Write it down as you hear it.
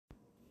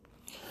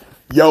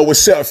Yo,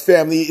 what's up,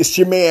 family? It's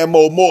your man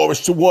Mo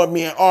Morris, the One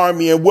Man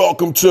Army, and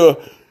welcome to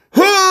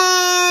H.O.O.D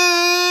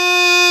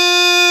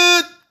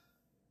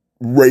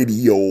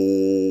Radio.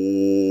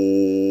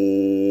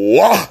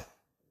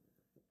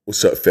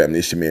 What's up, family?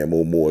 It's your man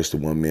Mo Morris, the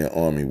One Man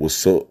Army.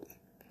 What's up?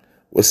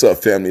 What's up,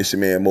 family? It's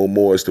your man Mo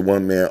Morris, the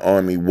One Man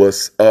Army.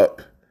 What's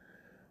up?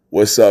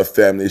 What's up,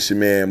 family? It's your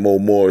man Mo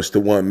Morris, the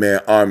One Man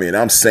Army, and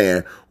I'm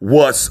saying,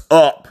 what's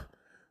up?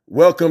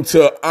 Welcome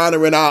to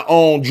Honoring Our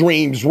Own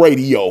Dreams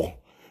Radio.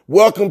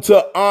 Welcome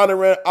to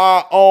Honoring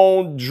Our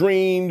Own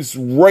Dreams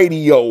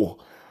Radio.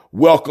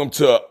 Welcome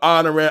to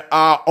Honoring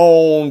Our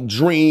Own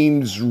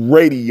Dreams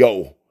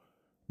Radio.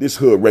 This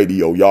Hood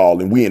Radio, y'all,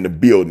 and we in the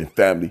building,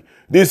 family.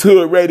 This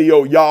Hood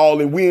Radio,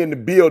 y'all, and we in the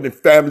building,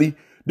 family.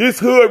 This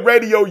Hood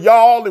Radio,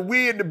 y'all, and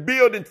we in the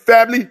building,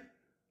 family.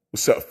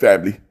 What's up,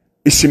 family?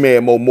 It's your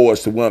man Mo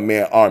Morris, the One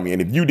Man Army.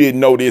 And if you didn't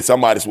know this, I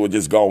might as well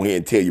just go ahead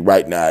and tell you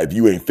right now, if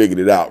you ain't figured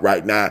it out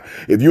right now.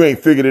 If you ain't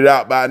figured it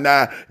out by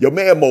now, your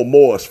man Mo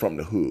Morris from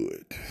the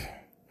hood.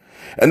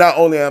 And not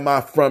only am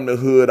I from the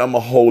hood, I'm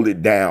going to hold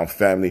it down,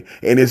 family.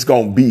 And it's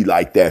going to be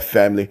like that,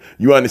 family.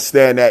 You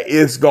understand that?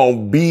 It's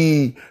going to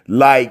be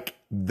like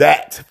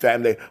that,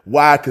 family.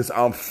 Why? Because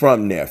I'm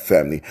from there,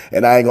 family.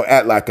 And I ain't going to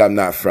act like I'm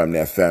not from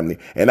there, family.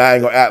 And I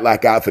ain't going to act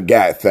like I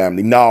forgot,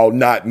 family. No,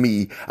 not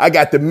me. I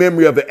got the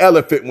memory of an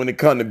elephant when it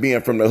comes to being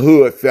from the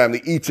hood,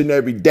 family. Each and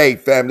every day,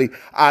 family.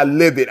 I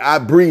live it. I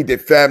breathe it,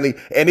 family.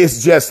 And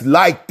it's just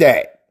like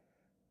that.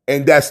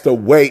 And that's the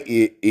way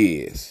it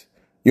is.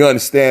 You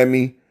understand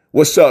me?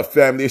 What's up,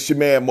 family? It's your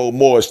man Mo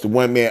Morris, the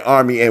One Man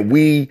Army. And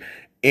we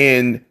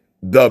in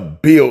the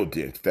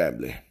building,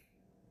 family.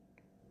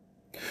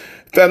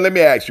 Family, let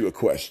me ask you a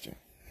question.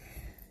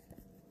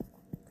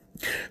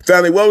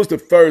 Family, what was the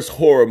first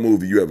horror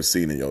movie you ever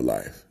seen in your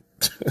life?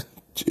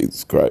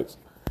 Jesus Christ.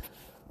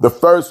 The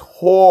first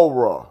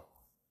horror,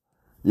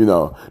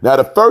 Now,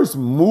 the first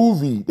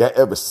movie that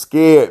ever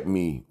scared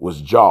me was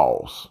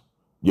Jaws.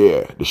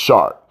 Yeah, the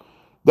shark.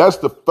 That's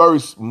the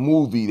first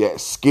movie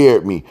that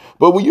scared me.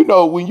 But when you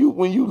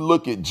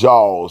look at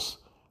Jaws,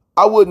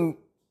 I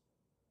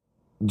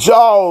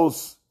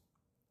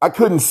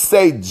couldn't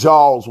say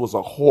Jaws was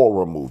a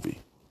horror movie.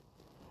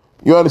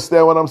 You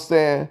understand what I'm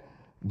saying?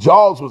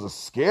 Jaws was a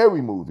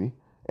scary movie,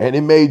 and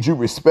it made you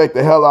respect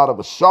the hell out of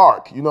a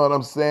shark. You know what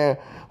I'm saying?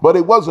 But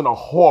it wasn't a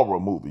horror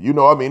movie.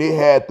 It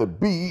had the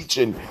beach,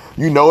 and,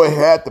 it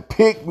had the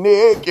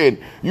picnic, and,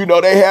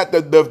 they had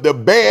the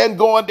band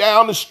going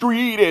down the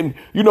street, and,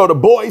 the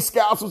Boy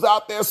Scouts was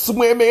out there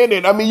swimming.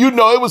 And,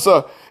 it was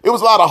a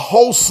lot of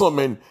wholesome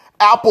and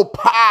apple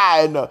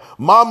pie and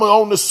mama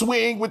on the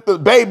swing with the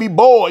baby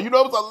boy. It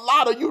was a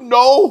lot of,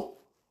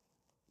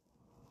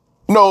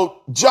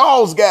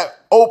 Jaws got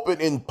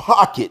open in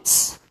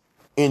pockets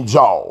in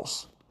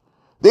Jaws.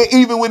 Then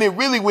even when it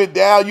really went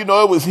down, it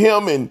was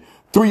him and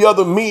 3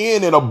 other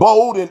men in a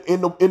boat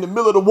in the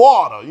middle of the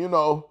water,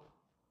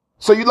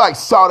 So you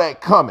saw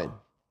that coming.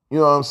 You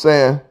know what I'm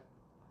saying?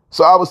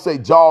 So I would say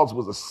Jaws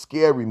was a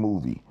scary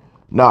movie,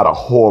 not a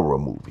horror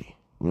movie.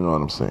 You know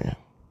what I'm saying?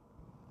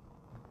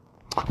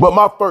 But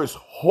my first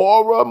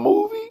horror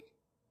movie?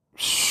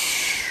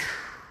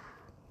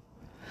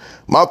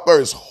 My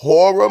first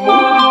horror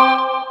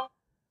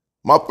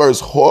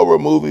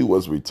movie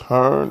was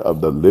Return of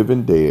the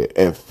Living Dead.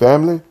 And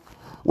family,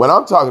 when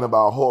I'm talking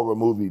about horror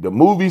movie, the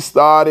movie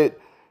started,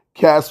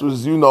 cats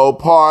was,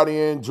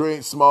 partying,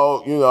 drink,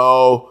 smoke,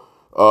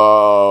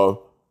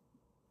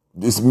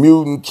 this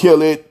mutant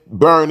kill it,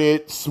 burn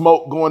it,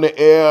 smoke go in the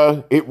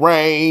air, it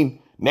rained.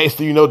 Next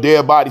thing you know,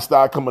 dead bodies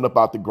start coming up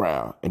out the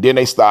ground. And then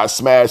they start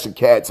smashing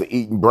cats and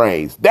eating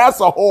brains. That's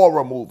a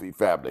horror movie,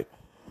 family.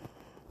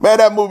 Man,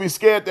 that movie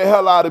scared the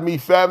hell out of me,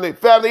 family.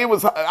 Family,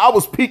 I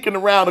was peeking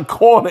around the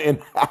corner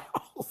in the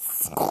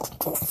house.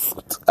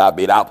 I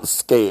was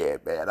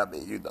scared, man.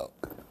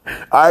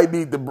 I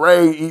need the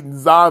brain-eating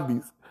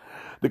zombies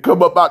to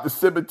come up out the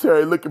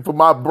cemetery looking for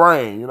my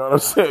brain. You know what I'm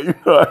saying?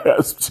 I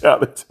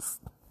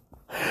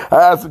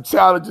had some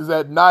challenges.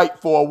 At night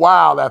for a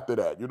while after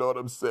that. You know what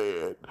I'm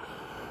saying?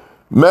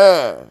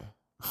 Man,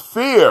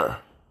 fear.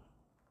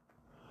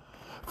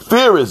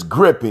 Fear is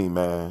gripping,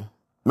 man.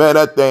 Man,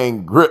 that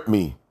thing gripped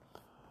me.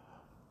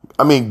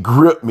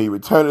 Grip me.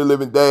 Return of the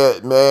Living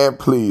Dead, man,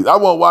 please. I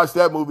won't watch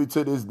that movie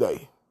to this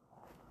day.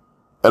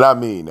 And I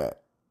mean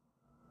that.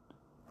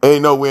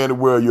 Ain't nowhere in the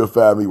world you'll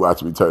find me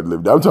watching Return of the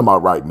Living Dead. I'm talking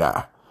about right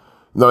now.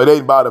 No, it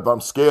ain't about if I'm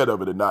scared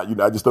of it or not.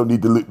 I just don't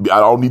need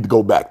to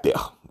go back there.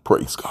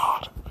 Praise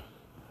God.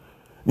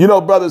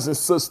 Brothers and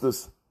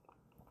sisters,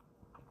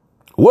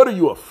 what are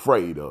you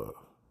afraid of?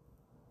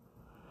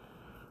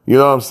 You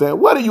know what I'm saying?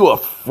 What are you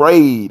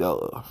afraid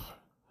of?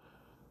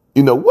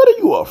 What are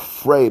you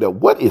afraid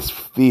of? What is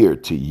fear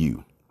to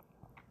you?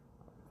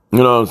 You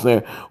know what I'm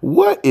saying?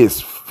 What is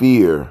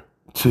fear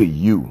to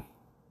you?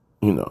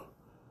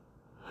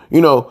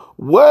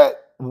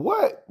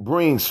 What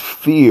brings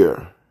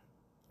fear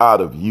out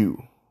of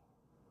you?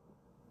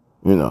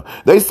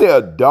 They say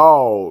a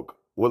dog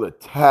will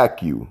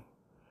attack you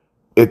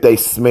if they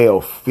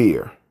smell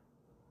fear.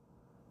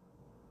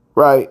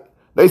 Right?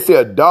 They say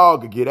a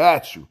dog will get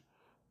at you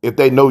if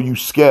they know you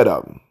scared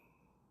of them.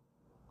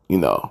 You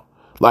know,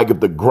 like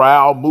if the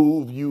growl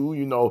move you,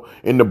 you know,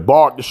 and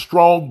the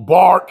strong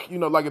bark, you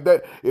know, like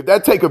if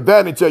that take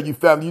advantage of you,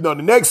 family, you know,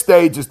 the next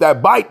stage is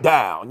that bite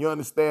down. You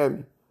understand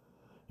me?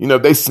 You know,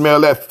 if they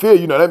smell that fear,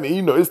 you know, that means,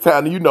 you know, it's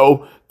time to, you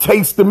know,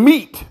 taste the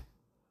meat.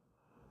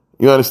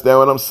 You understand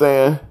what I'm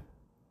saying?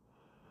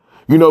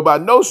 You know, by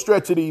no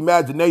stretch of the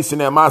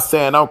imagination am I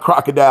saying I'm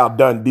Crocodile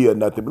Dundee or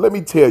nothing. But let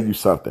me tell you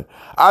something.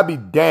 I'd be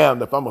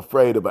damned if I'm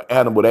afraid of an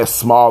animal that's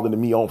smaller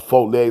than me on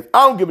 4 legs.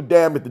 I don't give a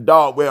damn if the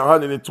dog weighs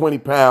 120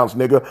 pounds,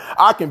 nigga.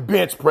 I can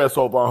bench press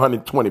over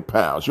 120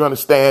 pounds. You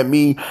understand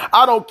me?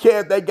 I don't care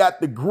if they got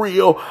the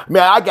grill.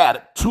 Man, I got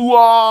it. 2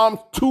 arms,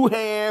 2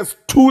 hands,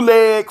 2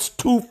 legs,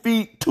 2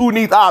 feet, 2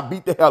 knees. I'll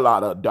beat the hell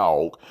out of a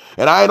dog.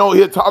 And I ain't on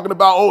here talking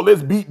about, oh,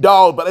 let's beat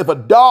dogs. But if a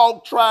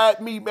dog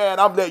tried me, man,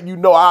 I'm letting you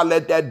know I'll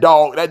let that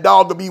dog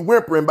will be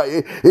whimpering, but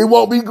it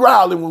won't be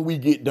growling when we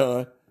get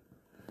done.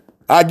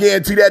 I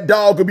guarantee that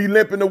dog will be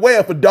limping away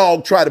if a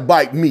dog try to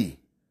bite me.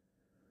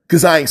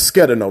 Because I ain't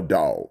scared of no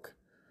dog.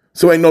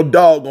 So ain't no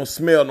dog gonna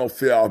smell no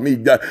fear off me.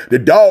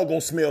 The dog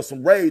gonna smell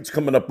some rage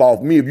coming up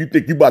off me if you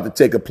think you about to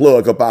take a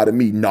plug up out of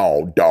me.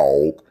 No,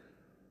 dog.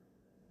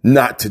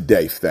 Not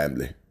today,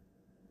 family.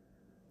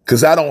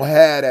 Because I don't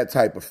have that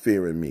type of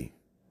fear in me.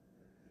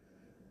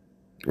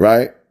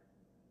 Right?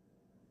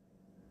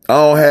 I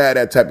don't have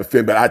that type of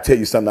fear, but I tell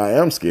you something I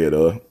am scared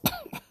of.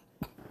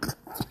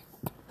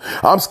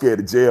 I'm scared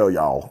of jail,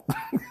 y'all.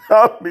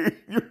 I mean,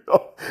 you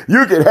know,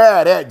 you can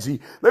have that, G.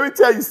 Let me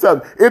tell you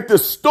something. If the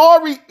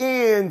story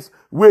ends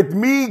with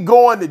me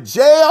going to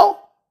jail,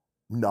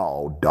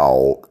 no,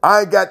 dog.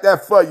 I ain't got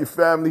that for you,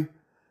 family.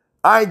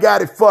 I ain't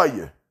got it for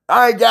you.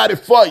 I ain't got it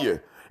for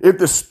you. If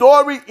the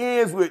story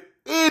ends with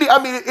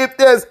if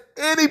there's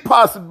any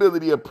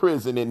possibility of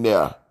prison in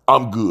there,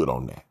 I'm good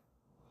on that.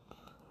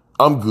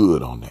 I'm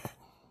good on that.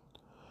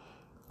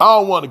 I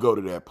don't want to go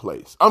to that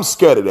place. I'm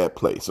scared of that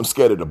place. I'm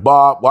scared of the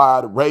barbed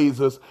wire, the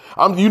razors.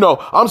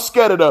 I'm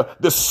scared of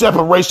the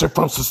separation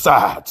from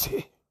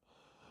society.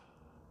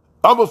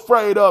 I'm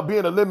afraid of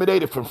being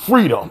eliminated from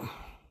freedom.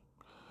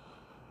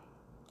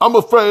 I'm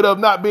afraid of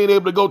not being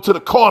able to go to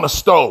the corner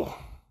store.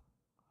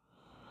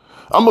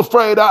 I'm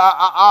afraid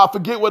I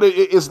forget what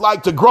it's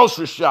like to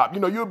grocery shop. You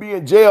know, you'll be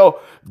in jail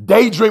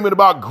daydreaming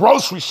about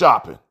grocery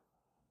shopping.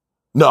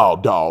 No,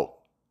 dog.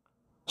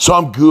 So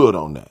I'm good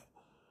on that.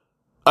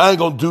 I ain't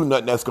going to do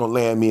nothing that's going to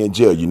land me in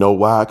jail. You know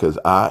why? Because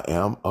I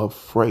am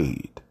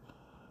afraid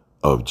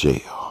of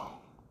jail.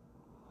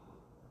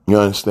 You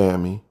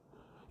understand me?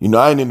 You know,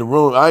 I ain't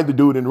the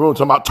dude in the room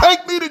talking about,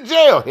 take me to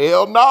jail.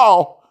 Hell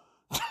no.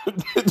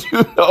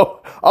 You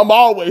know, I'm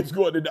always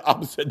going in the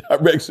opposite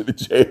direction of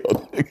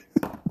jail.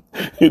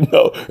 You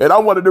know, and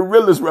I'm one of the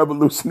realest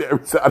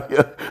revolutionaries out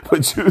here.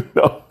 But you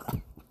know,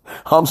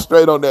 I'm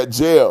straight on that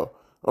jail.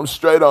 I'm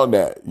straight on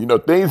that. You know,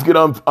 things get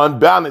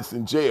unbalanced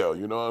in jail.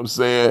 You know what I'm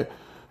saying?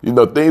 You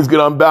know, things get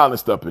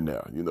unbalanced up in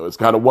there. You know, it's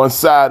kind of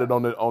one-sided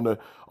on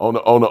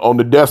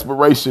the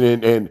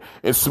desperation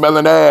and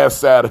smelling ass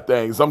side of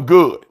things. I'm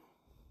good.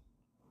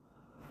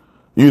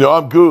 You know,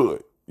 I'm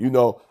good. You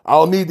know, I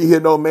don't need to hear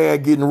no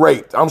man getting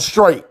raped. I'm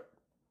straight.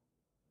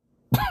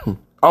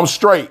 I'm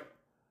straight.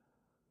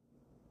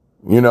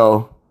 You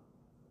know.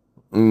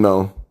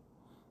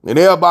 And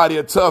everybody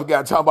a tough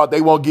guy talking about they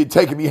won't get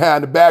taken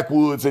behind the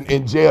backwoods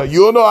in jail.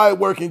 You don't know I ain't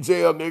work in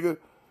jail, nigga.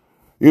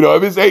 You know,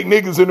 if it's 8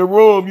 niggas in the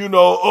room, you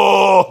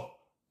know,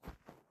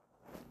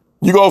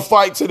 you gonna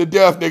fight to the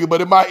death, nigga, but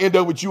it might end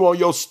up with you on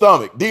your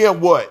stomach. Then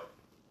what?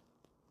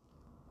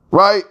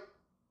 Right?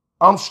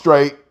 I'm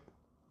straight.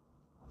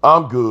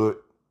 I'm good.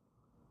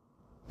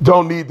 I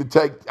don't need to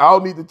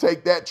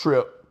take that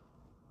trip.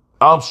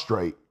 I'm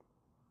straight.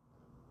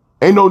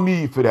 Ain't no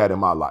need for that in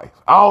my life.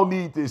 I don't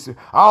need this.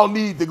 I don't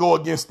need to go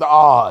against the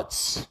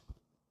odds.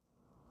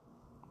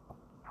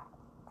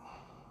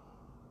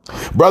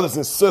 Brothers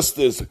and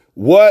sisters,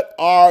 what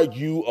are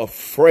you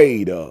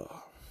afraid of?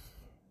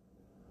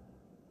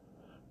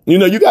 You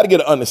know, you got to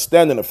get an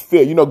understanding of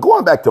fear. You know,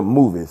 going back to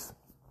movies,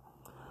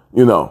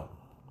 you know,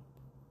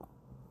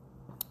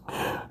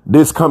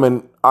 this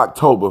coming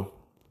October,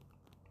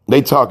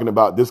 they talking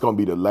about this going to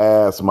be the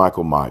last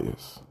Michael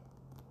Myers.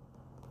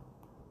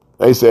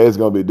 They say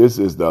this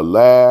is the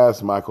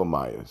last Michael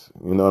Myers.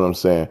 You know what I'm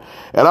saying?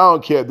 And I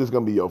don't care if this is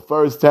going to be your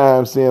first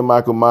time seeing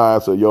Michael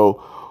Myers or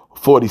your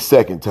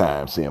 42nd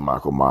time seeing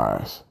Michael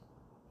Myers.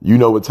 You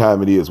know what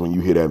time it is when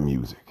you hear that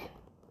music.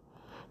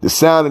 The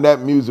sound of that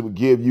music will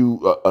give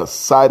you a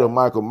sight of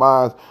Michael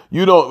Myers.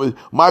 You know,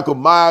 Michael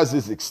Myers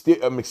is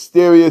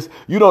mysterious.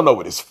 You don't know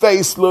what his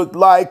face looked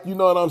like. You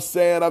know what I'm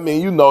saying? I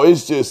mean, you know,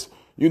 it's just,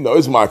 you know,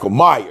 it's Michael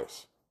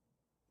Myers.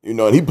 You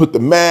know, and he put the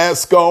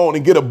mask on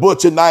and get a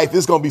butcher knife.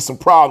 There's going to be some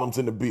problems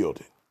in the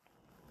building.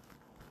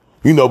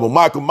 You know, but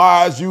Michael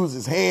Myers used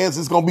his hands.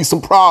 There's going to be some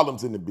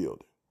problems in the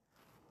building.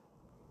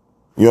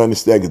 You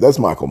understand? Because that's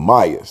Michael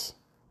Myers.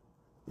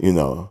 You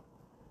know.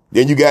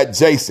 Then you got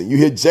Jason. You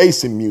hear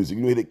Jason music.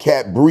 You hear the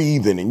cat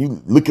breathing and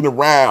you looking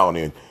around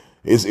and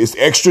it's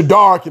extra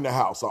dark in the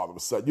house all of a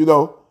sudden. You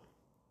know,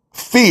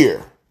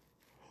 fear.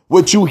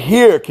 What you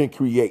hear can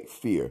create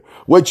fear.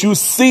 What you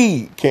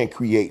see can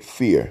create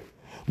fear.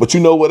 But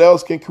you know what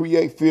else can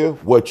create fear?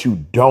 What you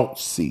don't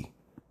see.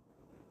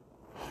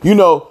 You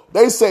know,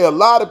 they say a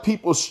lot of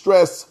people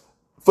stress,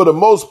 for the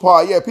most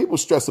part, yeah, people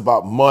stress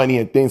about money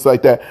and things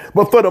like that.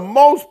 But for the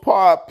most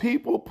part,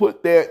 people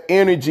put their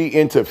energy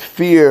into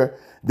fear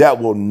that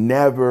will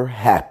never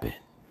happen.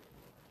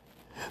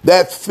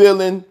 That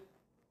feeling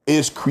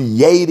is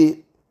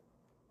created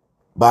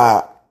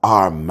by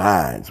our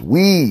minds.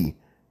 We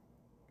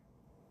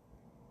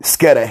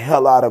scare the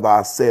hell out of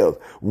ourselves.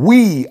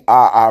 We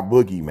are our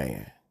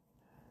boogeyman.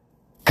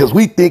 Because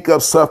we think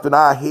of stuff in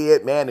our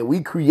head, man, and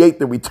we create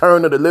the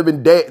return of the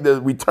living dead,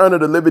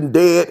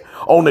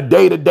 on the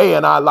day-to-day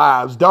in our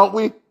lives, don't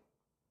we?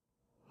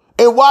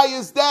 And why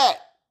is that?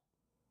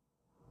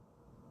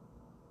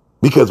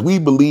 Because we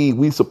believe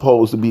we're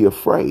supposed to be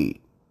afraid.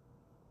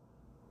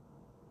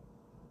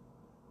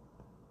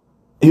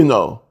 You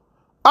know,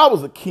 I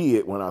was a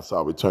kid when I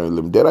saw Return of the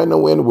Living Dead. I know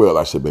where in the world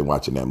I should have been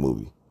watching that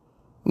movie.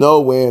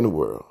 Nowhere in the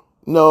world.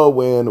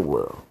 Nowhere in the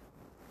world.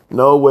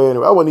 Nowhere in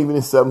the world. I wasn't even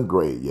in 7th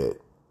grade yet.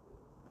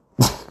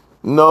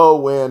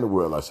 Nowhere in the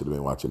world I should have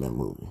been watching that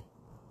movie.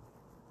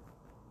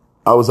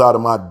 I was out of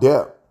my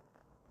depth.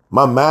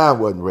 My mind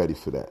wasn't ready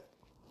for that,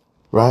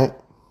 right?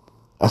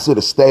 I should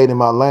have stayed in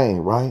my lane,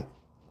 right?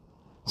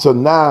 So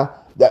now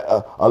that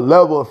a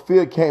level of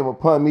fear came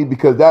upon me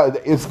because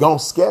that it's going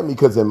to scare me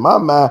because in my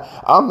mind,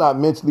 I'm not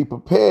mentally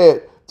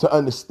prepared to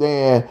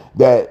understand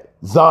that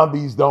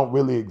zombies don't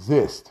really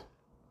exist.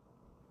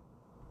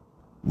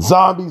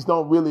 Zombies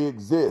don't really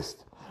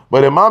exist.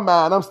 But in my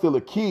mind, I'm still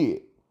a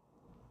kid.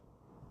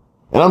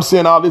 And I'm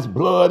seeing all this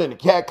blood and the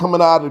cat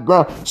coming out of the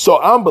ground.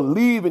 So I'm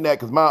believing that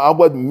because I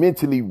wasn't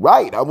mentally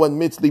right. I wasn't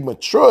mentally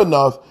mature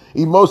enough,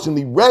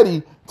 emotionally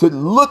ready to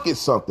look at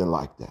something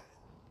like that.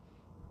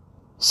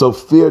 So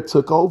fear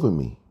took over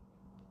me.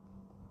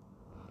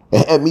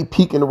 And had me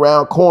peeking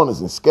around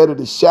corners and scared of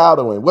the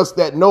shadow. And what's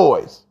that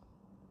noise?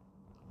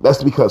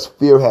 That's because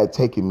fear had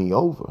taken me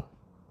over.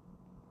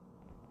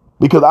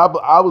 Because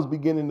I was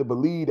beginning to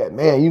believe that,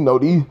 man,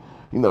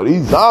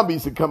 these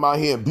zombies that come out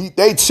here and beat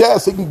their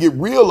chest, it can get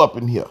real up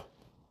in here.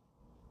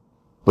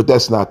 But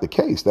that's not the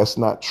case. That's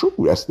not true.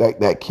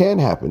 That can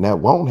happen. That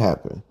won't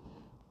happen.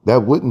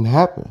 That wouldn't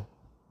happen.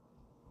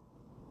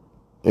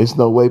 There's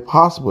no way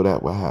possible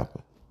that would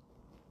happen.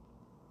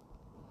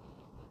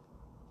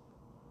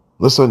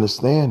 Let's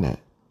understand that.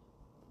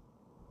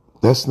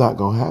 That's not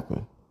going to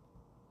happen.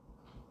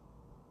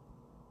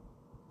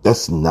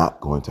 That's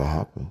not going to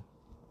happen.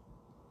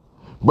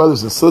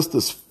 Brothers and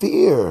sisters,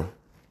 fear,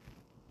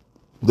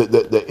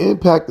 the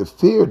impact of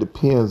fear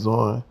depends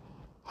on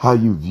how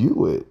you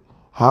view it,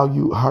 how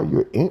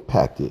you're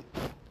impacted,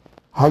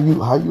 how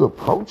you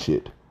approach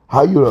it,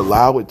 how you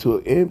allow it to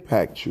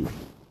impact you,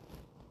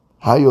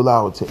 how you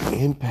allow it to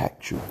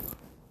impact you,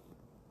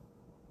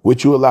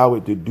 what you allow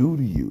it to do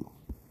to you.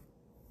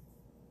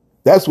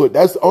 That's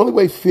the only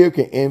way fear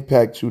can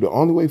impact you. The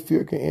only way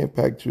fear can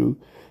impact you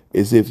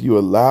is if you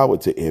allow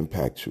it to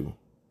impact you.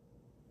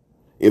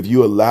 If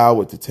you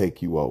allow it to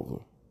take you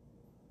over.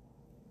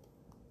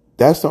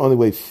 That's the only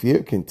way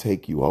fear can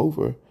take you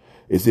over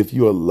is if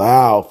you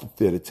allow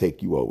fear to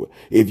take you over.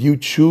 If you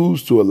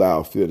choose to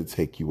allow fear to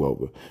take you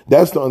over.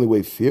 That's the only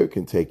way fear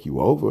can take you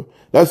over.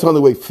 That's the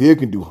only way fear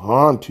can do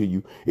harm to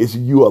you is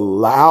you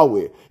allow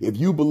it. If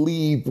you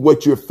believe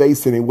what you're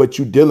facing and what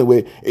you're dealing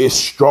with is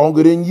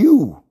stronger than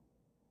you.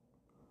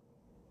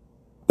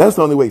 That's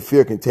the only way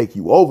fear can take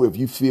you over. If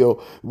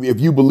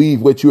you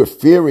believe what you're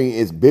fearing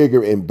is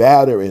bigger and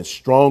badder and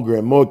stronger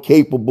and more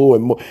capable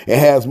and it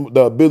has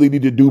the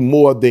ability to do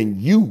more than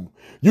you.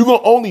 You're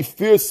going to only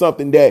fear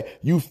something that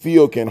you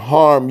feel can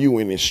harm you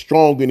and is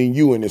stronger than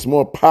you and is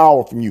more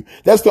powerful from you.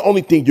 That's the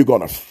only thing you're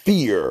going to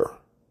fear.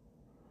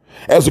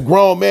 As a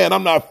grown man,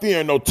 I'm not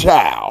fearing no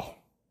child.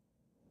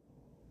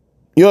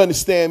 You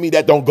understand me?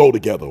 That don't go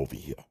together over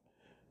here.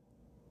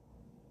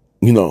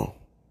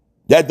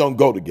 That don't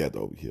go together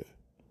over here.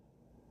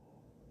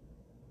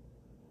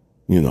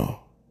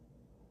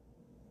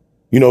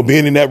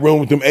 Being in that room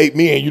with them 8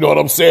 men, you know what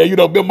I'm saying?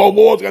 Bill Mo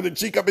Moore's got the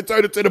cheek up and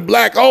turned into the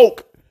Black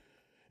Oak.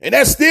 And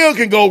that still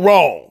can go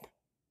wrong.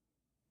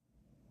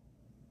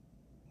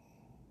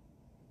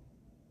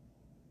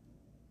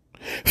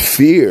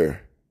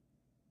 Fear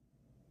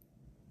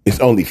is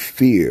only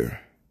fear.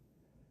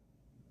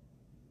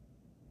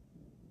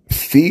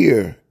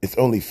 Fear is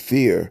only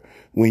fear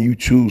when you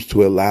choose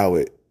to allow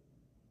it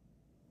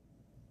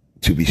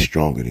to be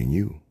stronger than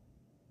you.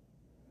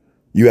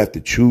 You have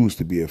to choose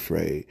to be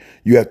afraid.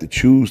 You have to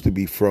choose to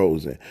be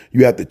frozen.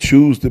 You have to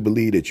choose to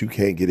believe that you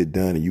can't get it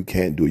done and you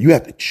can't do it. You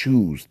have to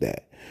choose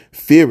that.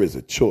 Fear is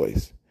a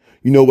choice.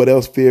 You know what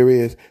else fear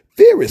is?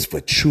 Fear is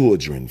for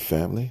children,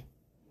 family.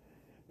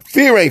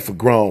 Fear ain't for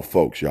grown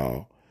folks,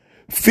 y'all.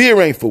 Fear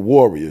ain't for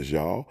warriors,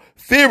 y'all.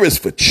 Fear is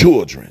for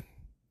children.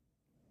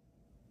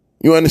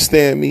 You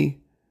understand me?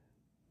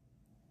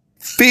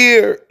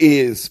 Fear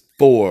is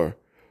for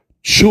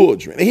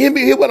children. And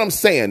hear what I'm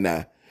saying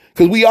now.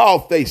 Because we all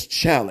face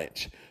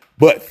challenge.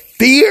 But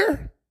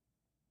fear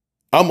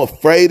I'm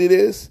afraid of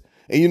this.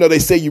 And you know, they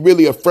say you're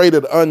really afraid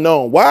of the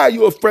unknown. Why are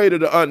you afraid of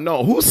the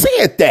unknown? Who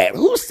said that?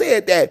 Who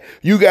said that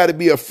you got to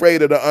be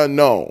afraid of the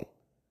unknown?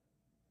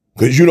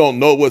 Because you don't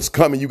know what's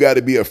coming. You got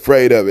to be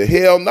afraid of it.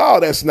 Hell no,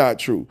 that's not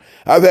true.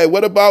 I've had,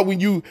 what about when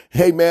you,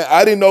 hey man,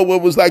 I didn't know what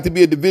it was like to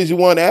be a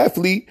Division I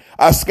athlete.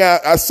 I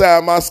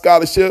signed my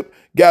scholarship,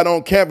 got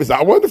on campus.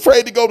 I wasn't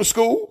afraid to go to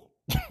school.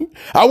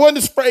 I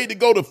wasn't afraid to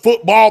go to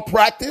football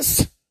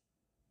practice.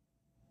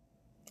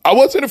 I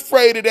wasn't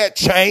afraid of that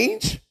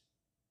change.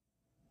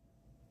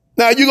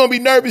 Now, you're going to be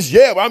nervous?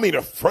 Yeah, I mean,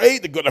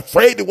 afraid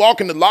to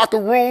walk in the locker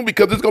room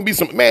because there's going to be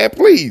some, man,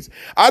 please.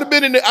 I'd have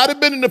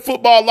been in the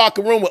football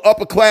locker room with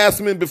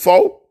upperclassmen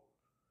before.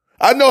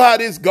 I know how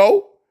this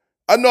go.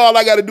 I know all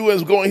I got to do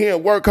is go in here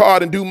and work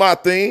hard and do my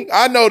thing.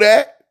 I know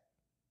that.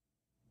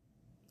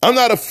 I'm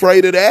not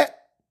afraid of that.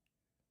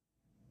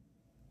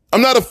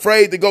 I'm not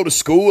afraid to go to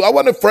school. I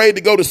wasn't afraid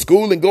to go to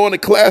school and go into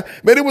class.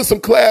 Man, there was some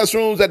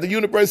classrooms at the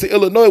University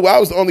of Illinois where I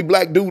was the only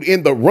black dude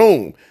in the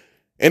room.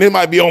 And it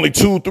might be only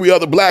 2-3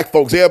 other black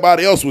folks.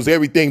 Everybody else was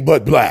everything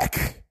but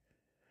black.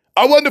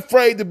 I wasn't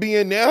afraid to be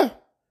in there.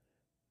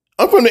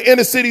 I'm from the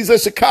inner cities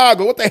of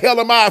Chicago. What the hell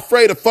am I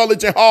afraid of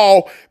Fullerton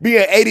Hall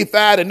being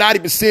 85 to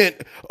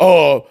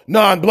 90%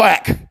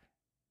 non-black?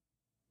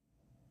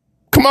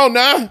 Come on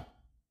now.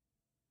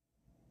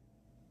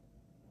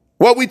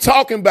 What we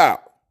talking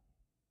about?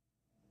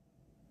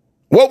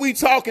 What we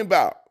talking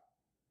about?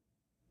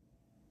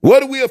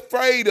 What are we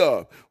afraid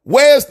of?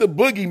 Where's the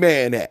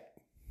boogeyman at?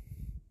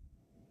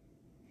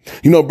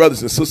 You know,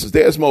 brothers and sisters,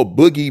 there's more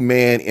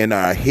boogeyman in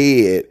our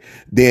head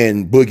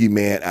than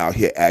boogeyman out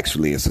here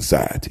actually in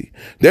society.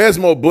 There's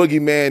more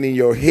boogeyman in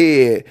your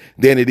head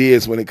than it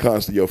is when it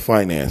comes to your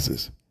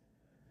finances.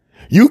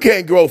 You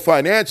can't grow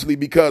financially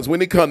because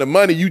when it comes to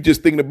money, you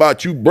just thinking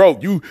about you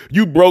broke.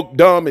 You broke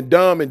dumb and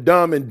dumb and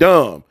dumb and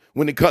dumb.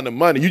 When it comes to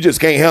money, you just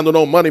can't handle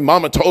no money.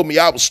 Mama told me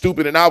I was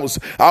stupid and I was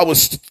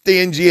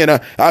stingy and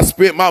I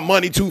spent my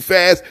money too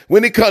fast.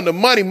 When it comes to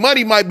money,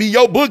 money might be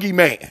your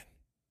boogeyman.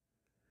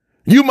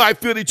 You might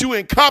feel that you're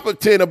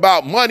incompetent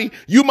about money.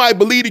 You might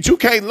believe that you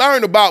can't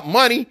learn about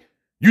money.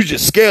 You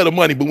just scared of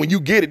money. But when you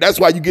get it, that's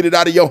why you get it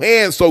out of your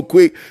hands so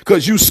quick,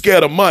 because you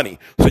scared of money.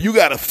 So you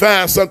got to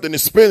find something to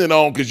spend it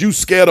on because you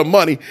scared of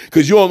money,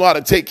 because you don't know how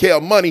to take care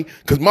of money,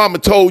 because mama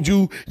told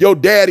you your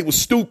daddy was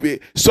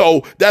stupid.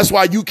 So that's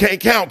why you can't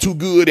count too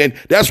good. And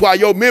that's why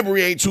your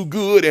memory ain't too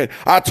good. And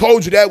I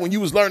told you that when you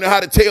was learning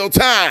how to tell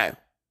time.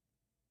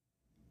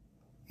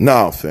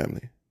 No,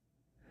 family.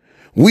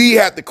 We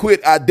have to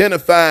quit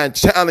identifying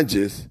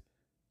challenges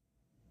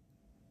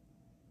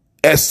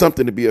as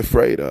something to be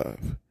afraid of.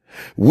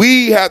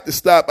 We have to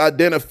stop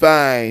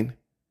identifying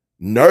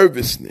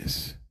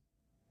nervousness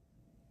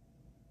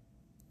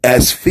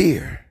as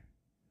fear.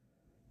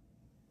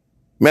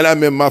 Man, I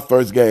remember my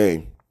first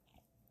game.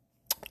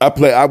 I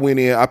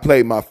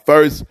played my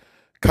first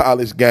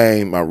college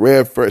game, my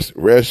red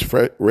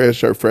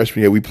shirt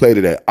freshman year. We played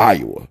it at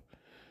Iowa.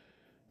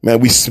 Man,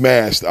 we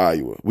smashed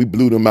Iowa. We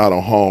blew them out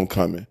on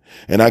homecoming,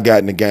 and I got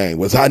in the game.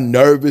 Was I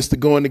nervous to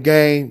go in the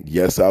game?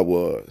 Yes, I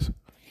was.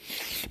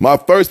 My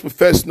first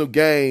professional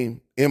game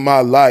in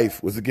my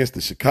life was against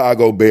the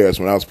Chicago Bears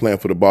when I was playing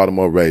for the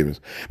Baltimore Ravens.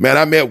 Man,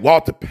 I met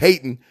Walter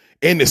Payton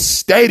in the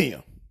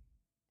stadium.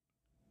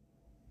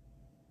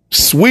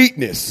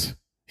 Sweetness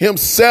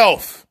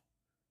himself.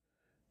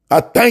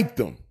 I thanked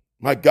him.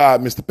 My God,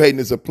 Mr. Payton,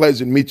 it's a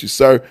pleasure to meet you,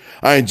 sir.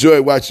 I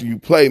enjoy watching you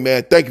play,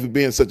 man. Thank you for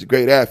being such a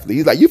great athlete.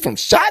 He's like, you from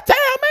Chi-Town,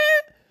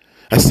 man?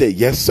 I said,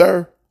 yes,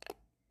 sir.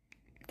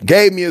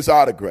 Gave me his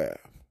autograph.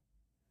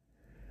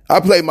 I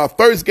played my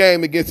first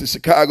game against the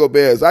Chicago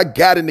Bears. I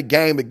got in the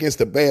game against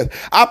the Bears.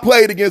 I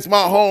played against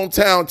my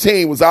hometown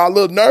team. Was I a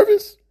little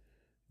nervous?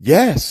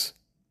 Yes.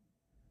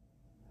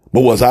 But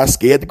was I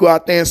scared to go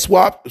out there and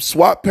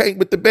swap paint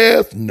with the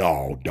Bears?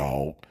 No,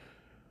 dog.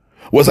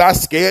 Was I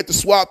scared to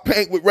swap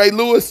paint with Ray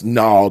Lewis?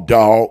 No,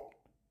 dog.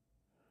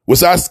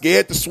 Was I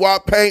scared to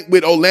swap paint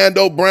with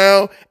Orlando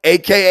Brown,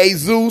 a.k.a.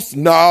 Zeus?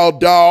 No,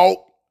 dog.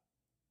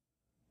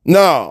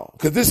 No,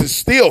 because this is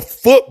still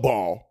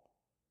football.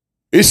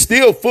 It's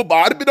still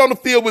football. I'd have been on the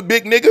field with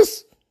big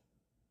niggas.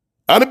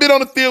 I'd have been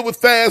on the field with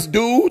fast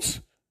dudes.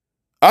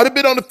 I'd have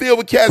been on the field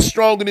with cats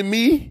stronger than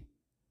me.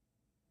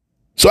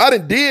 So I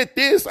done did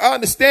this. I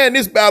understand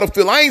this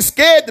battlefield. I ain't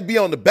scared to be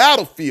on the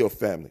battlefield,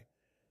 family.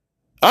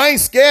 I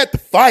ain't scared to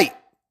fight.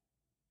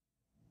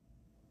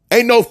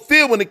 Ain't no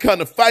fear when it comes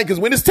to fight, because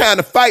when it's time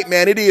to fight,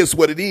 man, it is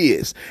what it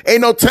is. Ain't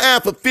no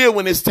time for fear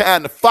when it's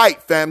time to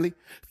fight, family.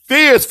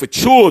 Fear is for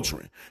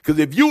children, because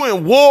if you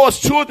in wars,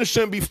 children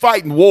shouldn't be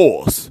fighting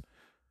wars.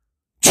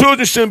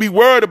 Children shouldn't be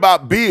worried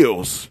about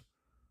bills.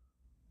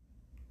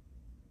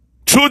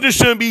 Children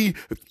shouldn't be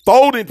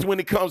folding when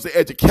it comes to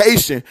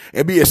education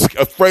and be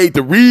afraid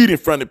to read in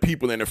front of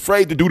people and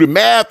afraid to do the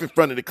math in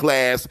front of the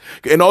class.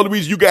 And the only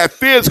reason you got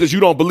fear is because you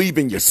don't believe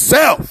in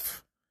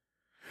yourself.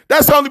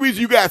 That's the only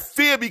reason you got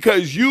fear,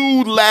 because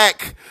you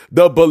lack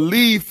the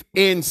belief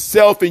in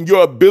self and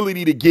your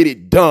ability to get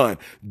it done.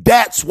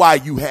 That's why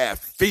you have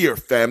fear,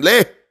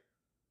 family.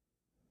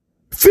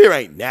 Fear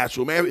ain't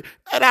natural, man.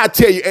 And I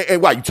tell you,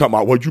 and why you talking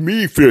about, what you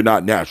mean fear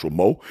not natural,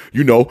 Mo?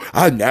 You know,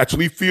 I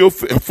naturally feel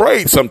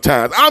afraid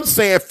sometimes. I'm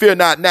saying fear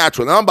not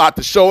natural. And I'm about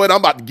to show it.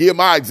 I'm about to give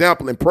my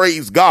example and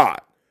praise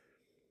God.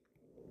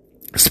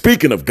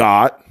 Speaking of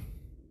God,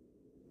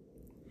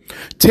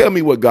 tell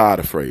me what God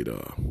afraid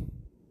of.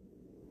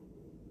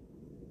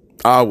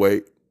 I'll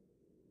wait.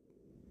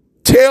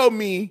 Tell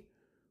me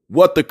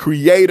what the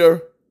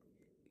creator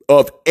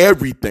of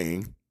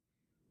everything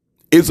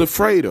is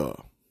afraid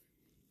of.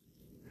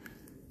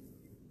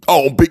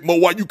 Oh, Big Mo,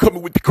 why you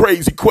coming with the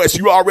crazy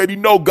question? You already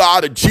know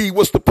God or G.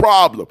 What's the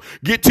problem?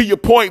 Get to your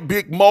point,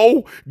 Big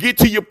Mo. Get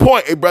to your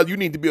point. Hey, brother, you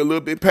need to be a little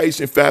bit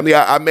patient, family.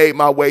 I made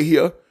my way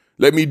here.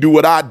 Let me do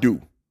what I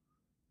do.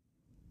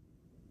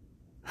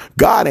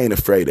 God ain't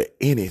afraid of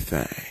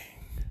anything.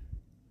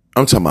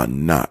 I'm talking about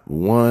not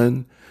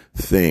one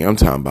thing. I'm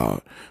talking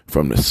about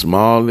from the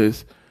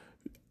smallest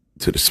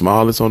to the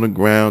smallest on the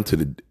ground to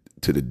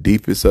the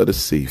deepest of the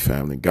sea,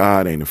 family.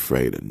 God ain't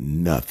afraid of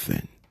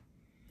nothing.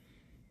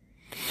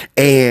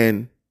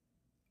 And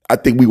I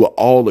think we will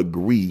all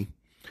agree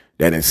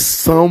that in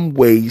some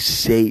way,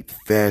 shape,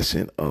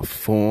 fashion, or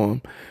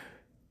form,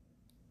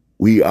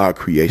 we are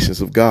creations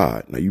of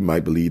God. Now, you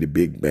might believe the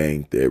Big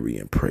Bang Theory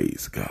and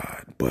praise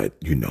God, but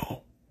you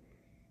know,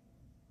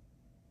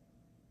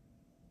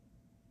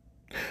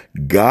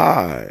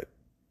 God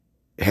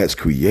has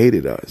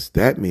created us.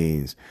 That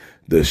means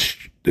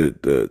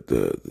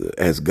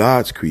as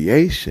God's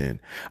creation,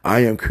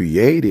 I am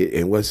created,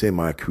 and what's in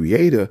my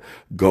creator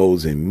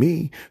goes in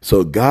me.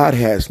 So God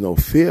has no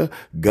fear.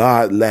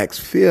 God lacks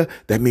fear.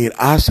 That means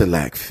I should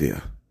lack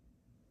fear.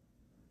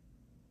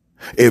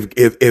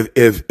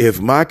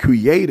 If my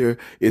creator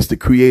is the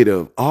creator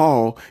of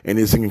all and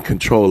is in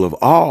control of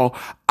all,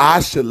 I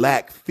should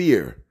lack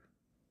fear.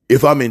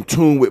 If I'm in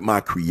tune with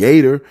my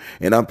creator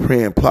and I'm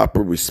praying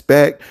proper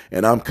respect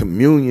and I'm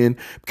communing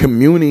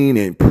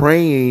and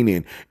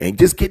praying and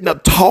just getting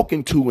up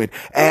talking to and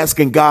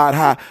asking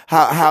God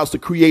how's the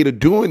creator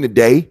doing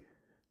today?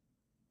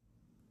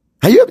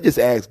 Have you ever just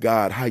asked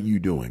God, how you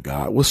doing,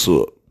 God? What's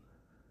up?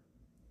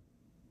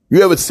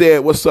 You ever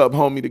said, what's up,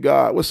 homie, to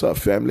God? What's up,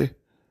 family?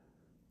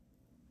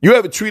 You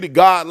ever treated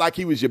God like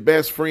he was your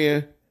best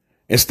friend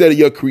instead of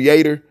your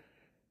creator?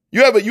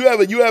 You ever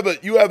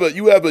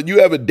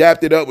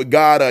dapped it up with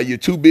God, or you're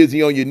too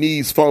busy on your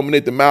knees foaming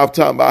at the mouth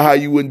talking about how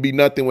you wouldn't be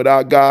nothing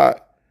without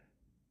God?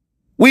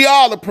 We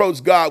all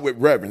approach God with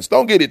reverence.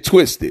 Don't get it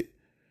twisted.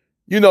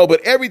 You know,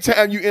 but every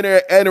time you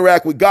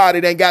interact with God,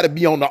 it ain't got to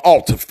be on the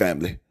altar,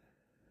 family.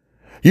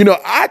 You know,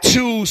 I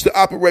choose to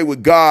operate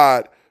with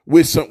God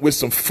with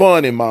some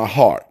fun in my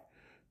heart.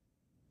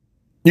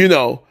 You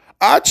know,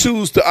 I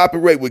choose to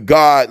operate with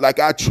God like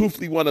I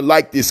truthfully want to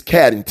like this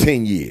cat in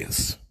 10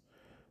 years.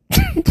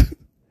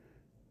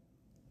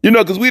 You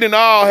know, because we done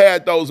all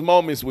had those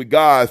moments with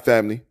God,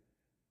 family.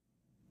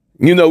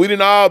 You know, we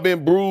done all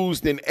been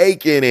bruised and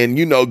aching and,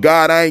 you know,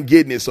 God, I ain't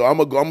getting it. So I'm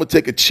going to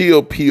take a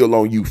chill pill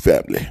on you,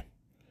 family.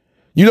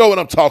 You know what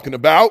I'm talking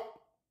about.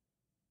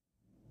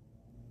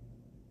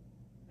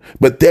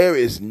 But there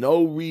is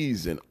no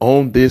reason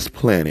on this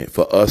planet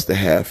for us to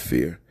have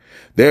fear.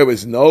 There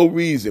is no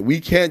reason. We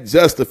can't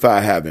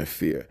justify having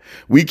fear.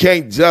 We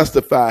can't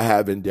justify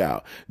having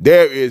doubt.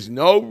 There is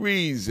no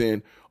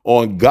reason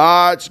on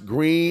God's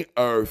green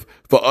earth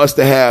for us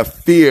to have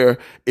fear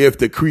if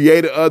the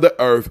creator of the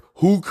earth,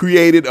 who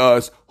created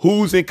us,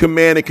 who's in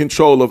command and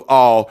control of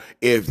all,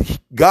 if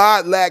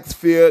God lacks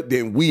fear,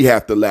 then we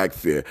have to lack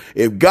fear.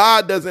 If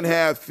God doesn't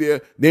have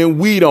fear, then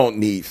we don't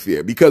need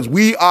fear, because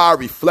we are a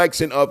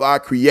reflection of our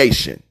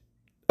creation,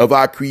 of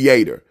our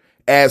creator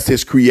as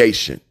his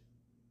creation.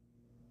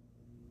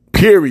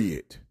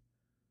 Period.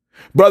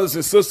 Brothers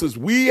and sisters,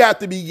 we have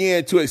to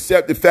begin to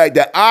accept the fact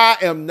that I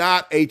am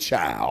not a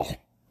child.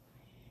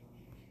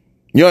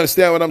 You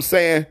understand what I'm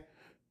saying?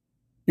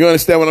 You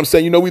understand what I'm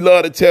saying? You know, we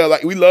love to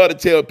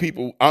tell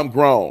people I'm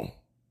grown.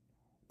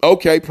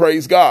 Okay,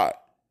 praise God.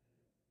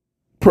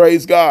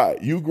 Praise God.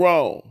 You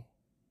grown.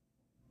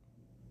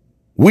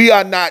 We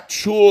are not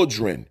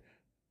children.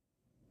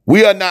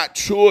 We are not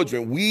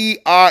children. We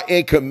are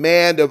in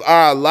command of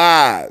our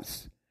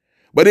lives.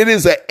 But it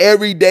is an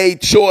everyday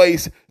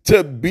choice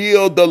to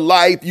build the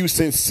life you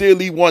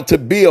sincerely want to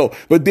build.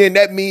 But then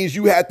that means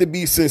you have to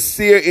be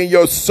sincere in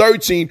your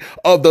searching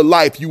of the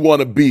life you want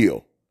to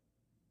build.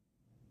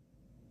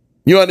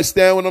 You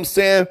understand what I'm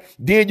saying?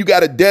 Then you got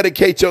to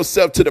dedicate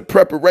yourself to the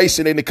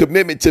preparation and the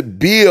commitment to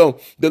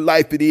build the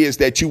life it is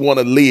that you want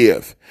to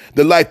live,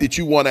 the life that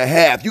you want to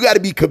have. You got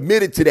to be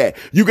committed to that.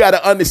 You got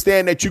to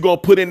understand that you're going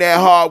to put in that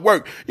hard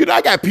work. You know,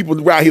 I got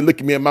people around here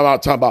looking me in my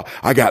mouth talking about,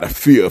 I got to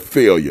fear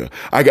failure.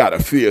 I got to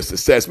fear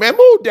success. Man,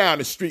 move down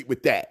the street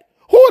with that.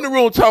 Who in the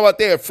room talking about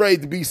they're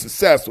afraid to be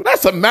successful?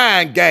 That's a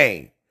mind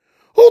game.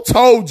 Who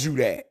told you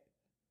that?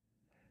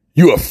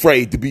 You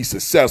afraid to be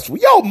successful?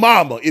 Yo,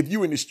 mama, if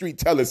you in the street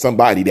telling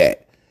somebody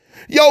that.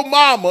 Your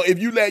mama, if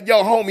you let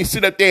your homie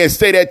sit up there and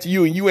say that to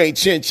you and you ain't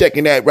chin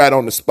checking that right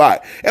on the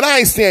spot. And I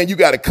ain't saying you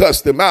got to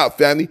cuss them out,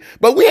 family,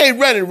 but we ain't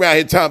running around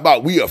here talking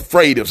about we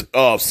afraid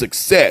of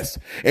success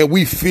and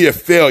we fear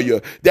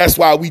failure. That's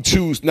why we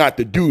choose not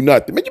to do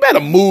nothing. Man, you better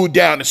move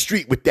down the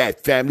street with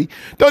that, family.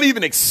 Don't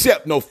even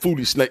accept no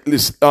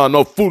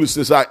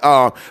foolishness like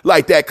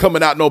that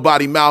coming out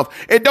nobody's mouth.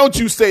 And don't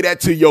you say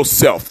that to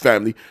yourself,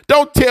 family.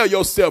 Don't tell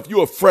yourself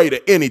you're afraid of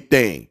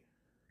anything.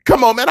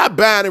 Come on, man, I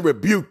bind and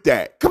rebuke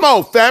that. Come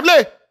on,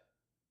 family.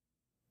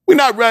 We're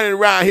not running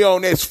around here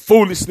on this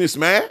foolishness,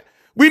 man.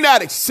 We're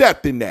not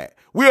accepting that.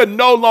 We are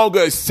no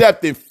longer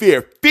accepting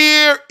fear.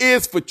 Fear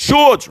is for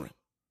children.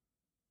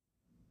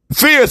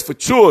 Fear is for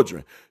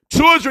children.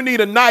 Children need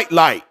a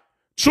nightlight.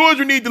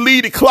 Children need to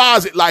leave the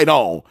closet light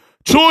on.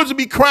 Children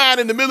be crying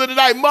in the middle of the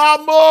night,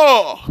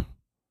 Mama,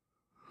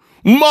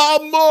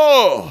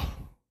 Mama,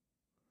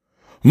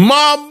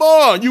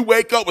 Mama. You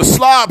wake up with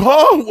slob,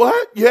 huh?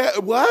 What? Yeah,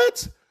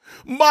 what?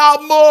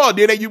 Mama.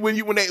 Then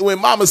when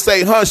mama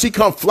say, huh, she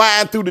come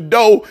flying through the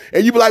door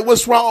and you be like,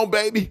 what's wrong,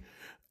 baby?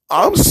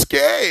 I'm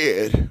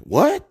scared.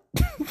 What?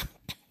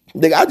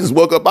 Nigga, I just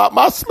woke up out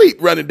my sleep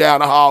running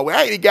down the hallway.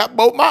 I ain't got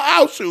both my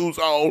house shoes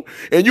on.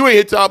 And you ain't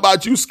here talking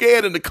about you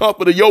scared in the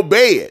comfort of your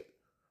bed.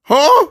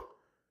 Huh?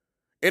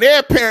 And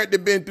every parent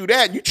that been through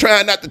that, you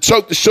trying not to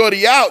choke the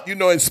shorty out,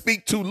 and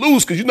speak too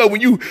loose. Cause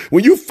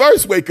when you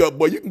first wake up,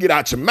 boy, you can get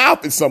out your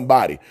mouth at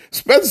somebody,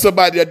 especially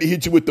somebody that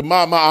hit you with the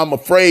mama, I'm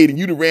afraid. And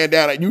you ran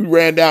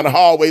down the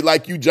hallway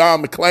like you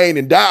John McClane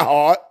and Die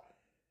Hard.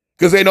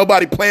 Cause ain't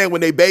nobody playing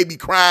when they baby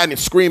crying and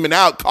screaming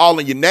out,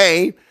 calling your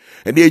name.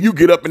 And then you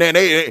get up and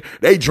then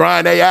they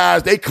drying their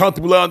eyes. They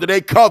comfortable under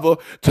their cover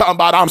talking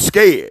about I'm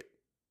scared.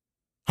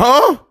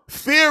 Huh?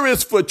 Fear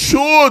is for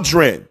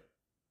children.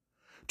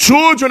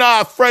 Children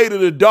are afraid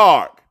of the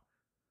dark.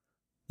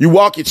 You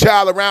walk your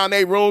child around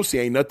their room, see,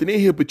 ain't nothing in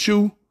here but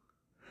you.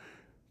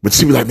 But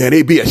she be like, man,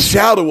 they be a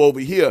shadow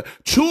over here.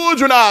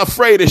 Children are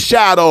afraid of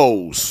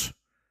shadows,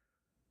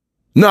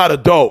 not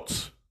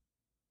adults.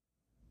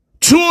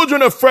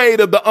 Children are afraid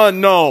of the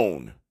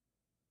unknown,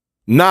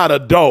 not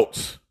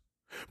adults.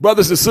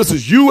 Brothers and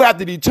sisters, you have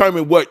to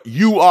determine what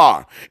you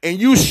are. And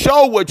you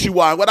show what you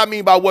are. And what I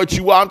mean by what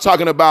you are, I'm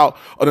talking about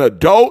an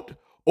adult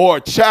or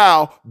a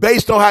child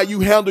based on how you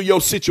handle your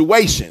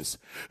situations.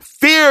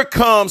 Fear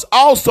comes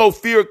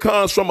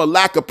from a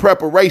lack of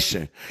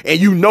preparation. And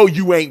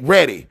you ain't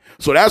ready.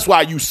 So that's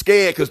why you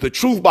scared, because the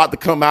truth about to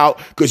come out,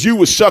 because you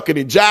was shucking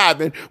and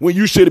jiving when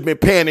you should have been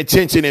paying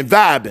attention and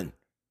vibing.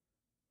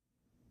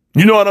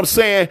 You know what I'm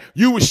saying?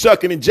 You was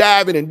shucking and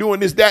jiving and doing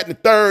this, that, and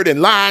the third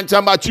and lying,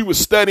 talking about you was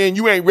studying.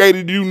 You ain't ready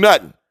to do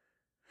nothing.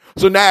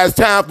 So now it's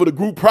time for the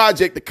group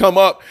project to come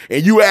up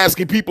and you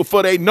asking people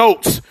for their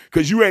notes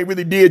because you ain't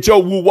really did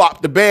your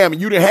woo-wop the bam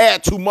and you done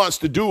had 2 months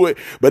to do it,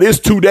 but it's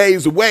 2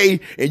 days away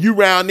and you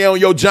round there on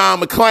your John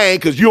McClane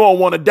because you don't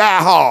want to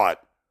die hard.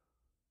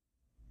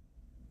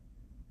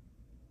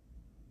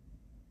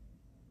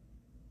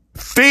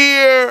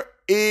 Fear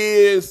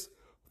is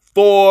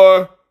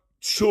for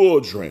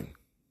children.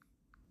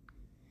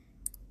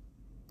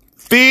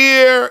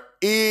 Fear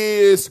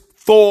is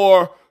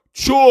for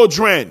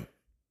children.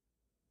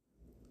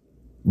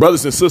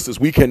 Brothers and sisters,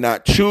 we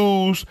cannot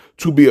choose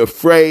to be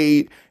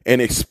afraid and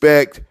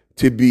expect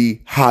to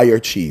be higher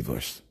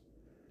achievers.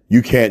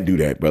 You can't do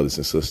that, brothers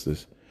and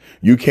sisters.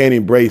 You can't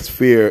embrace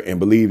fear and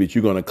believe that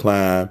you're going to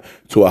climb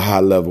to a high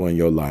level in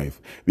your life.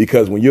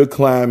 Because when you're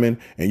climbing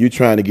and you're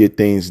trying to get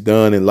things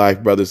done in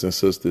life, brothers and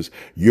sisters,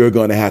 you're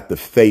going to have to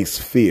face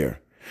fear.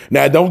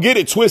 Now, don't get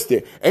it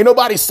twisted. Ain't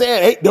nobody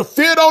saying, hey, the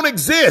fear don't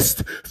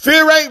exist.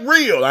 Fear ain't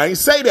real. I ain't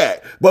say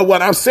that. But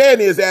what I'm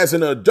saying is, as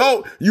an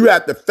adult, you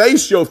have to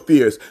face your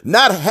fears,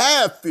 not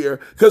have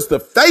fear, because to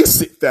face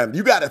it, family,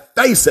 you got to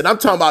face it. I'm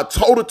talking about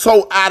toe to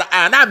toe, eye to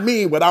eye. And I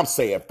mean what I'm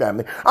saying,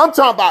 family. I'm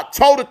talking about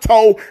toe to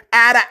toe,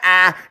 eye to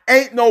eye.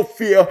 Ain't no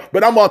fear,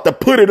 but I'm about to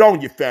put it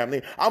on you,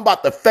 family. I'm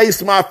about to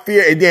face my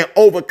fear and then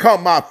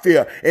overcome my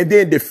fear and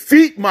then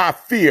defeat my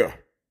fear.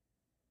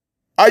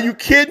 Are you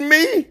kidding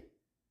me?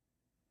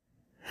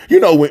 You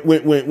know,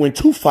 when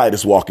two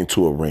fighters walk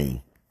into a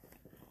ring,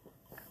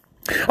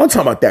 I'm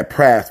talking about that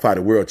prize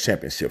fighter world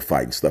championship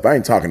fighting stuff. I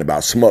ain't talking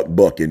about Smuck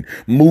Buck and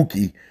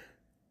Mookie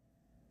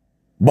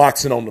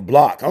boxing on the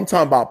block. I'm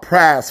talking about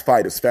prize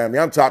fighters, family.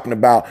 I'm talking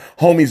about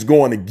homies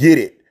going to get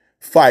it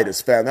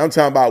fighters, family. I'm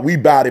talking about we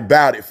bout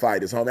it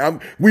fighters,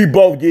 homie. We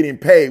both getting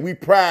paid. We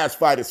prize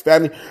fighters,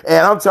 family.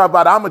 And I'm talking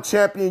about I'm a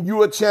champion,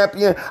 you a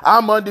champion.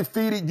 I'm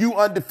undefeated, you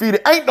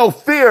undefeated. Ain't no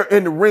fear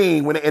in the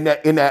ring when in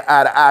that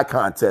eye to eye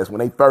contest when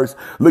they first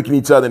looking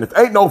each other in the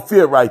ain't no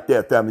fear right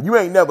there, family. You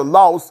ain't never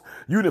lost.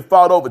 You done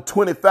fought over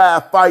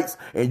 25 fights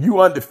and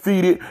you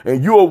undefeated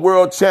and you a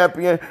world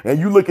champion and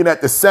you looking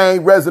at the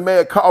same resume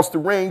across the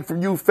ring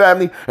from you,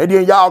 family. And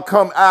then y'all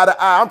come eye to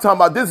eye. I'm talking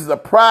about this is a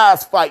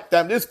prize fight,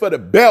 family. This is for the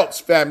belts,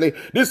 family.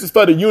 This is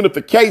for the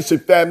unification,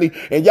 family.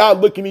 And y'all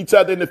looking each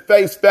other in the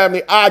face,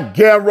 family. I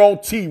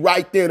guarantee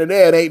right then and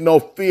there, ain't no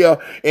fear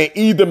in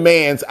either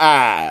man's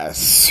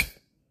eyes.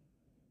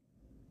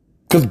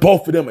 Because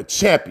both of them are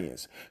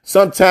champions.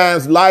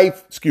 Sometimes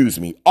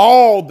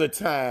all the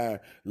time,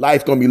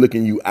 life gonna be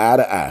looking you eye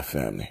to eye,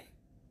 family.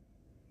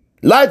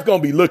 Life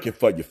gonna be looking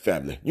for your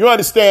family. You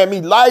understand me?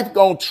 Life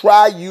gonna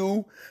try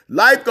you.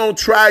 Life gonna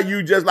try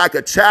you just like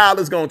a child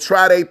is gonna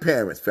try their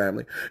parents,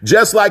 family.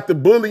 Just like the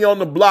bully on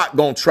the block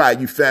gonna try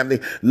you, family.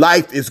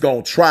 Life is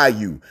gonna try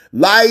you.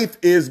 Life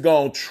is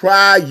gonna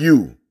try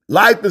you.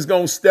 Life is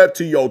gonna step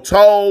to your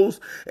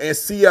toes and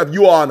see if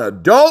you are an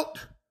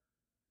adult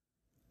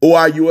or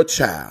are you a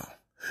child.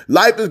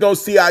 Life is gonna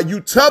see, are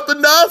you tough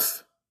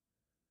enough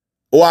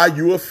or are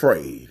you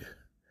afraid?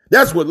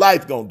 That's what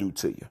life gonna do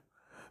to you.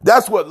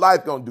 That's what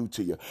life gonna do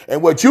to you.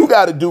 And what you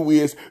gotta do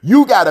is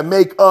you gotta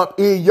make up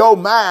in your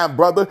mind,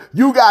 brother.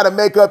 You gotta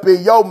make up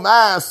in your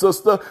mind,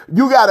 sister.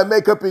 You gotta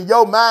make up in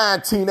your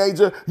mind,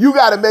 teenager. You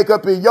gotta make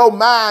up in your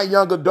mind,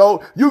 young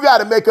adult. You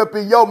gotta make up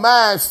in your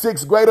mind,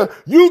 sixth grader.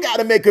 You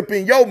gotta make up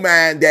in your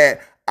mind that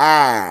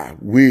I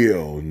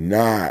will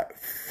not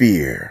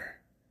fear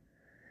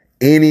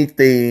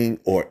anything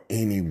or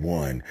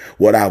anyone.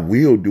 What I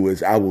will do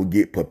is I will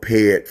get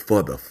prepared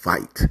for the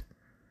fight.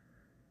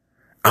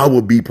 I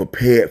will be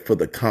prepared for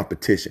the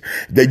competition.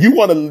 That you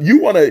want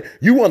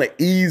to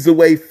ease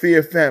away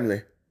fear,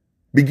 family.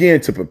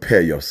 Begin to prepare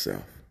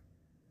yourself.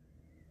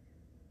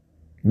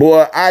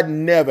 Boy, I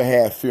never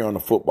had fear on the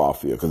football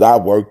field because I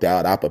worked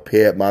out. I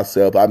prepared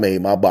myself. I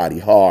made my body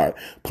hard.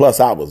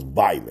 Plus, I was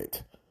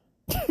violent.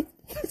 I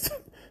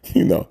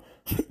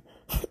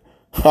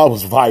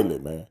was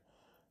violent, man.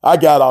 I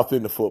got off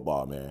into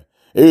football, man.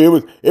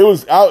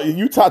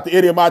 You talk to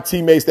any of my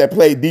teammates that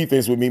played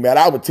defense with me, man,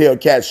 I would tell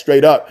cats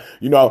straight up,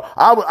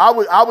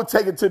 I would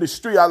take it to the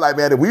street. I was like,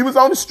 man, if we was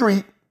on the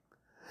street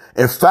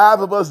and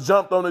 5 of us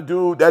jumped on the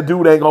dude, that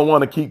dude ain't going to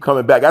want to keep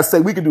coming back. I say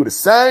we can do the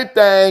same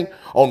thing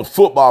on the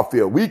football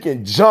field. We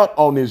can jump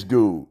on this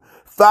dude.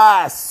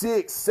 5,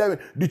 6, 7.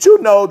 Did you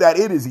know that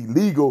it is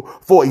illegal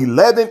for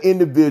 11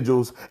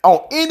 individuals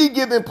on any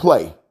given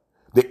play?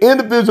 The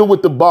individual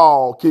with the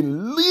ball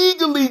can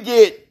legally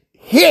get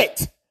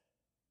hit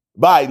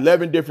by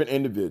 11 different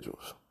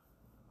individuals.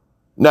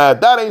 Now,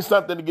 if that ain't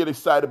something to get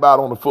excited about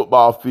on the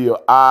football field,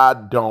 I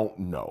don't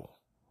know.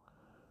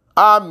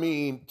 I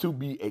mean, to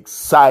be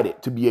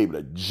excited to be able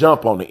to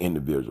jump on the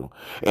individual.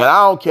 And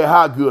I don't care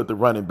how good the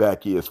running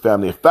back is,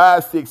 family. If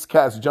 5, 6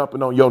 cats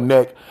jumping on your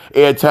neck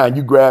every time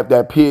you grab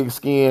that pig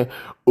skin,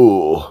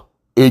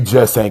 it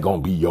just ain't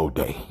going to be your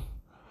day.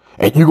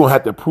 And you're going to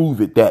have to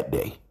prove it that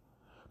day.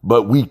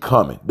 But we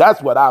coming.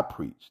 That's what I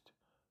preached.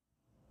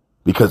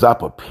 Because I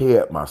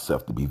prepared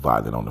myself to be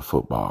violent on the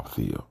football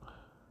field.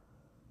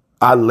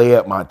 I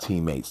led my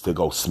teammates to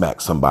go smack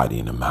somebody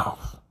in the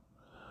mouth.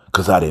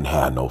 Because I didn't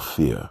have no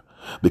fear.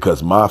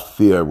 Because my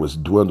fear was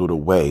dwindled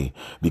away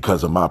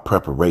because of my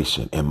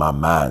preparation and my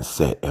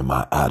mindset and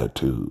my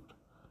attitude.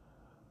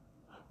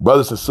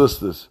 Brothers and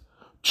sisters,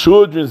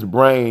 children's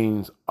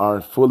brains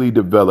aren't fully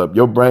developed.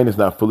 Your brain is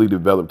not fully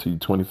developed till you're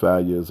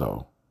 25 years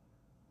old.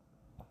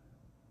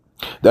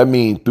 That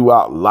means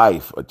throughout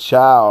life, a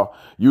child,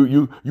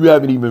 you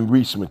haven't even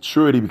reached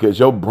maturity because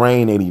your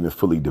brain ain't even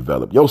fully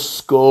developed. Your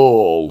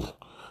skull,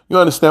 you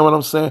understand what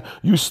I'm saying?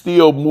 You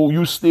still move,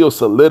 you still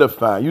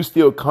solidify, you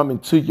still coming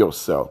to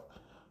yourself.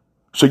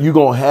 So you're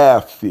going to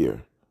have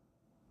fear.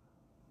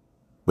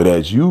 But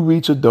as you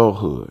reach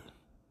adulthood,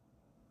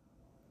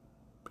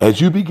 as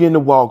you begin to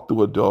walk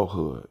through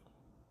adulthood,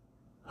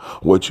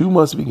 what you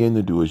must begin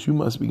to do is you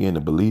must begin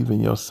to believe in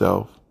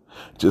yourself.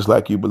 Just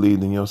like you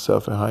believed in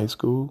yourself in high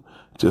school,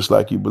 just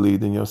like you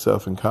believed in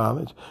yourself in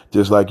college,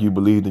 just like you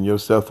believed in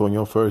yourself on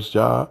your first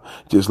job,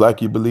 just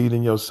like you believed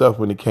in yourself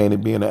when it came to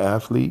being an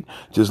athlete,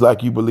 just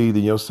like you believed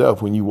in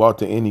yourself when you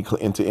walked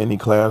into any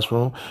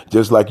classroom,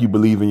 just like you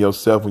believe in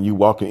yourself when you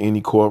walk in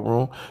any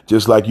courtroom,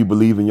 just like you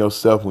believe in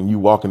yourself when you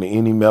walk into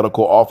any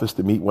medical office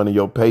to meet one of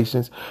your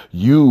patients.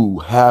 You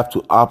have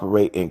to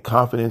operate in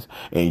confidence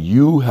and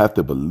you have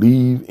to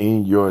believe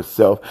in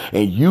yourself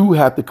and you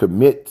have to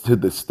commit to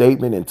the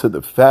statement and to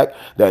the fact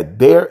that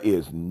there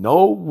is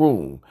no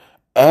room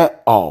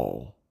at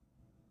all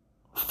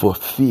for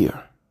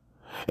fear.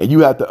 And you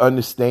have to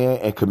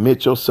understand and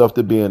commit yourself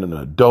to being an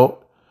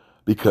adult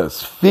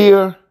because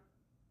fear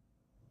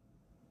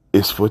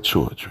is for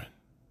children.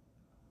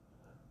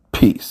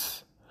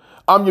 Peace.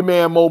 I'm your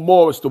man, Mo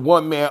Morris, the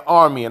one-man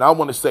army, and I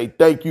want to say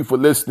thank you for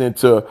listening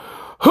to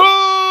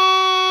H.O.O.D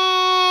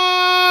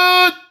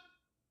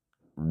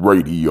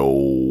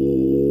Radio.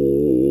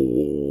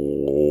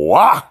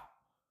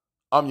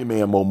 I'm your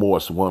man, Mo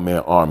Morris, the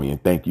one-man army,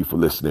 and thank you for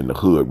listening to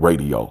H.O.O.D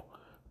Radio.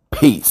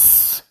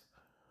 Peace.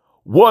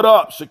 What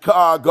up,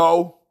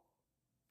 Chicago?